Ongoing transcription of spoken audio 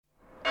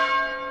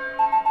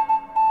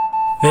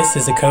This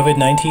is a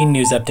COVID-19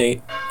 news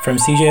update from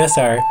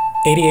CJSR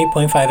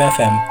 88.5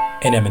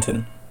 FM in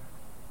Edmonton.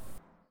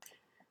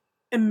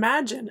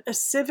 Imagine a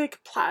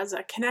civic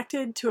plaza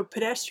connected to a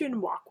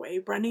pedestrian walkway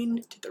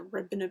running to the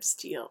Ribbon of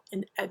Steel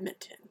in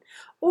Edmonton.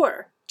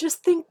 Or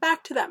just think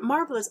back to that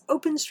marvelous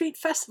Open Street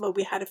Festival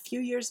we had a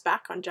few years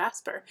back on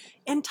Jasper,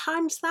 and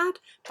times that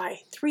by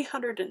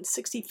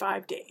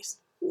 365 days.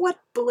 What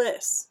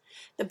bliss!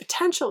 The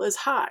potential is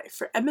high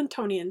for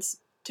Edmontonians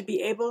to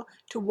be able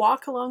to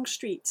walk along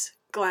streets,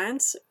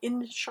 glance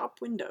in shop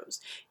windows,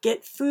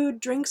 get food,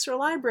 drinks, or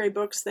library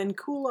books, then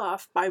cool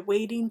off by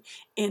wading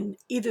in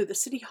either the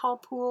City Hall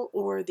pool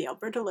or the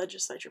Alberta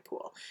Legislature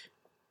pool.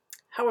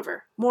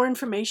 However, more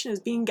information is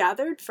being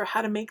gathered for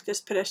how to make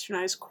this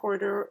pedestrianized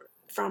corridor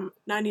from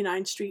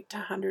 99th Street to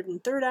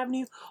 103rd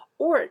Avenue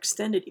or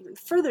extend it even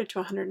further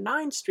to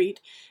 109th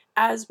Street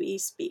as we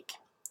speak.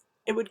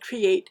 It would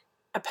create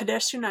a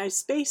pedestrianized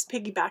space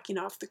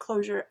piggybacking off the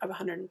closure of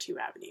 102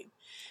 Avenue.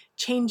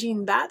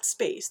 Changing that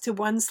space to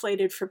one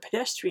slated for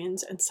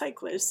pedestrians and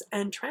cyclists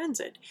and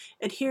transit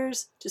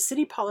adheres to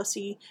city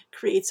policy,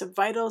 creates a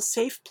vital,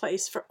 safe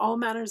place for all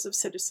manners of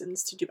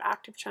citizens to do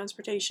active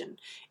transportation,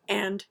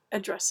 and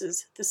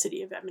addresses the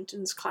City of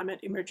Edmonton's climate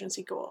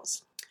emergency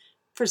goals.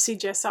 For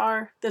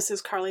CJSR, this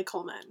is Carly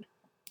Coleman.